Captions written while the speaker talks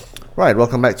Right,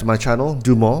 welcome back to my channel,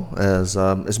 Do More.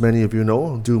 As many of you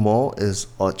know, Do More is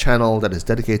a channel that is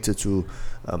dedicated to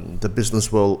the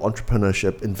business world,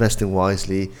 entrepreneurship, investing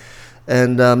wisely,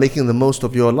 and making the most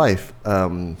of your life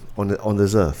on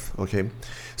this earth. Okay,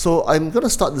 so I'm going to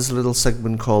start this little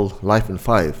segment called Life in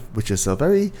 5, which is a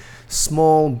very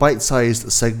small,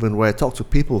 bite-sized segment where I talk to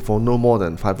people for no more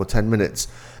than 5 or 10 minutes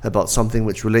about something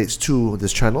which relates to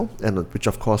this channel and which,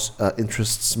 of course,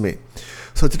 interests me.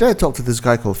 So today I talked to this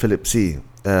guy called Philip See,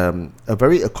 a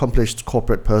very accomplished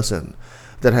corporate person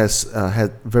that has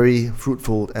had very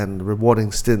fruitful and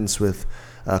rewarding stints with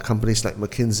companies like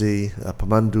McKinsey,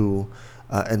 Pemandu,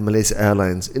 and Malaysia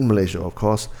Airlines in Malaysia, of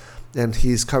course. And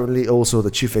he's currently also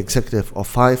the chief executive of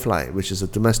Firefly, which is a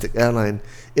domestic airline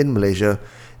in Malaysia,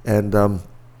 and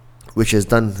which has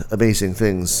done amazing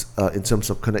things in terms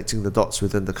of connecting the dots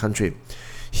within the country.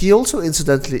 He also,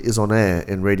 incidentally, is on air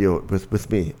in radio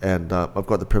with me, and I've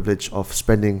got the privilege of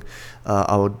spending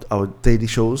our daily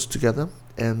shows together,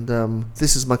 and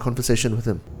this is my conversation with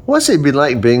him. What's it been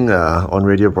like being on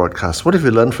radio broadcast? What have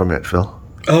you learned from it, Phil?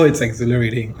 Oh, it's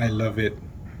exhilarating. I love it.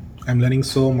 I'm learning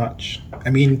so much. I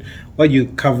mean, what you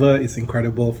cover is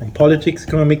incredible. From politics,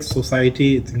 economics,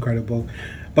 society, it's incredible.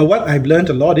 But what I've learned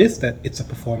a lot is that it's a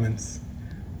performance.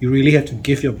 You really have to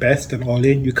give your best and all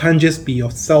in. You can't just be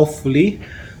yourself fully.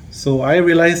 So I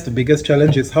realized the biggest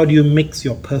challenge is how do you mix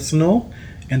your personal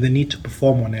and the need to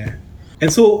perform on air.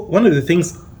 And so one of the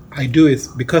things I do is,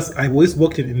 because I've always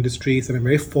worked in industries and I'm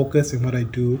very focused in what I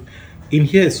do, in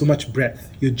here is so much breadth.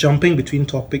 You're jumping between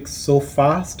topics so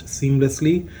fast,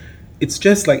 seamlessly. It's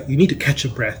just like you need to catch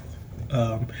your breath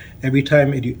every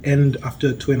time you end after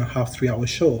a 2.5, 3 hour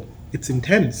show. It's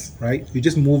intense, right? You're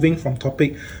just moving from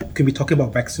topic. You can be talking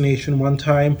about vaccination one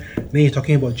time, then you're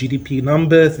talking about GDP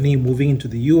numbers, and then you're moving into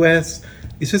the US.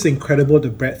 It's just incredible the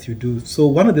breadth you do. So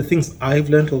one of the things I've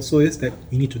learned also is that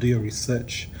you need to do your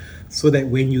research so that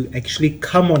when you actually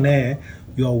come on air,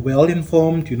 you are well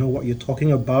informed, you know what you're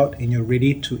talking about, and you're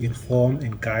ready to inform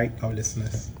and guide our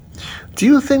listeners. Do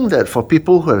you think that for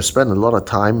people who have spent a lot of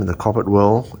time in the corporate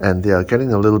world and they are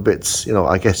getting a little bit,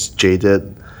 I guess,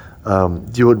 jaded,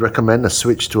 you would recommend a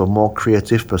switch to a more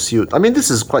creative pursuit? I mean, this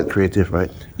is quite creative,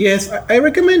 right? Yes, I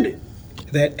recommend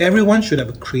that everyone should have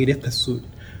a creative pursuit,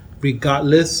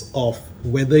 regardless of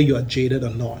whether you are jaded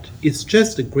or not. It's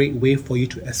just a great way for you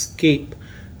to escape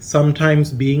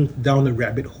sometimes being down a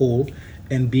rabbit hole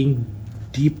and being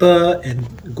deeper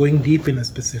and going deep in a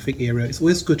specific area. It's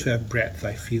always good to have breadth,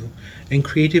 I feel. And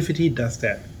creativity does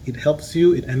that. It helps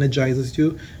you, it energizes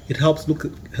you, it helps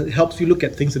you look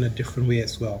at things in a different way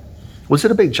as well. Was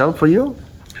it a big jump for you?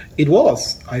 It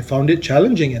was. I found it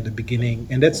challenging at the beginning,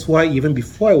 and that's why even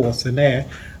before I was on air,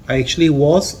 I actually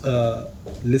was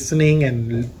listening,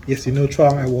 and yes,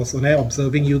 Chuang, I was on air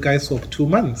observing you guys for 2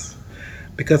 months,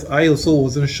 because I also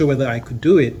wasn't sure whether I could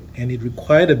do it, and it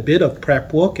required a bit of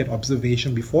prep work and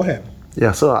observation beforehand.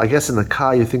 Yeah, so I guess in the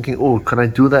car you're thinking, oh, can I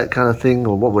do that kind of thing,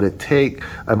 or what would it take?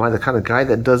 Am I the kind of guy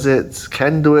that does it,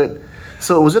 can do it?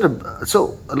 So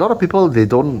so a lot of people, they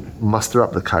don't muster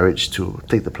up the courage to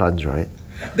take the plunge, right?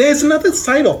 There's another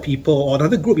side of people, or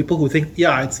another group of people who think,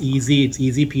 yeah, it's easy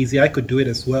peasy, I could do it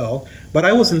as well. But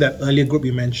I was in that earlier group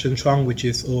you mentioned, Chuang, which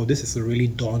is, this is a really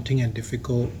daunting and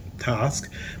difficult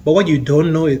task. But what you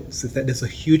don't know is that there's a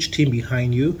huge team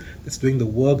behind you that's doing the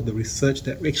work, the research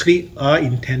that actually are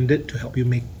intended to help you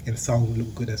make and sound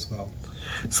look good as well.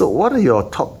 So what are your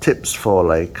top tips for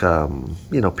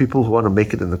people who want to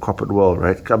make it in the corporate world,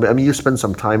 right? I mean, you spend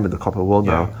some time in the corporate world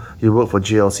now. You work for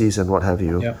GLCs and what have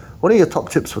you. Yeah. What are your top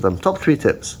tips for them? Top 3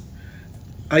 tips?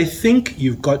 I think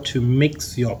you've got to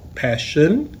mix your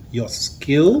passion, your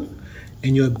skill,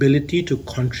 and your ability to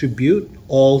contribute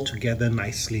all together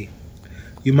nicely.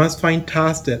 You must find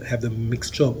tasks that have the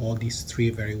mixture of all these 3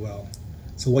 very well.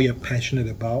 So what you're passionate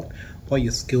about, what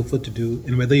you're skillful to do,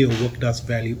 and whether your work does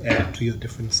value add to your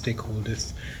different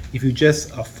stakeholders. If you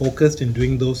just are focused in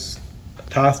doing those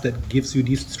tasks that gives you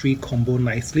these 3 combo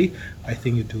nicely, I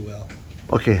think you do well.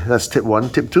 Okay, that's tip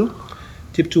 1. Tip 2?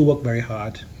 Tip 2, work very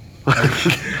hard.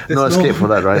 No escape for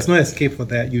that, right? There's no escape for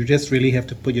that. You just really have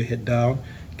to put your head down,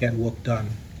 get work done.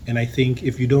 And I think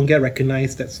if you don't get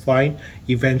recognized, that's fine.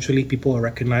 Eventually people will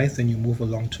recognize and you move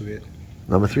along to it.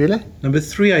 Number 3, leh? Number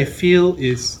 3, I feel,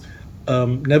 is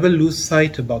never lose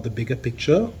sight about the bigger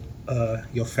picture.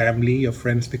 Your family, your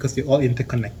friends, because they're all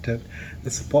interconnected.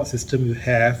 The support system you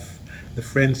have, the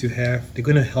friends you have, they're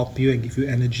going to help you and give you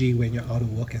energy when you're out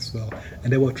of work as well.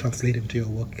 And that will translate into your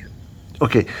work.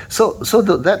 Okay,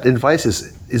 that advice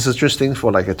is interesting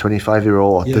for like a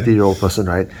 25-year-old or Yeah. 30-year-old person,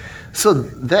 right? So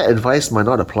that advice might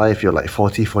not apply if you're like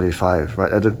 40, 45,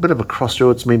 right? At a bit of a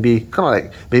crossroads, maybe kind of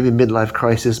like maybe midlife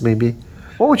crisis, maybe.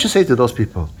 What would you say to those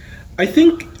people? I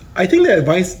think I think the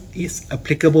advice is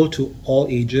applicable to all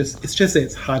ages. It's just that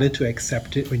it's harder to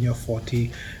accept it when you're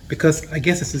 40 because I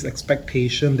guess it's this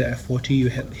expectation that at 40 you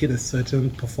hit a certain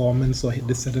performance or hit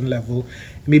this certain level.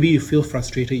 Maybe you feel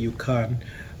frustrated you can't.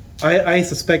 I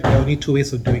suspect there are only two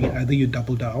ways of doing it. Either you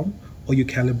double down or you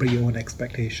calibrate your own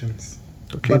expectations.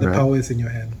 Okay, But the man. power is in your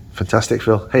hand. Fantastic,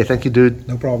 Phil. Hey, thank you, dude.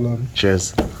 No problem.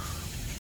 Cheers.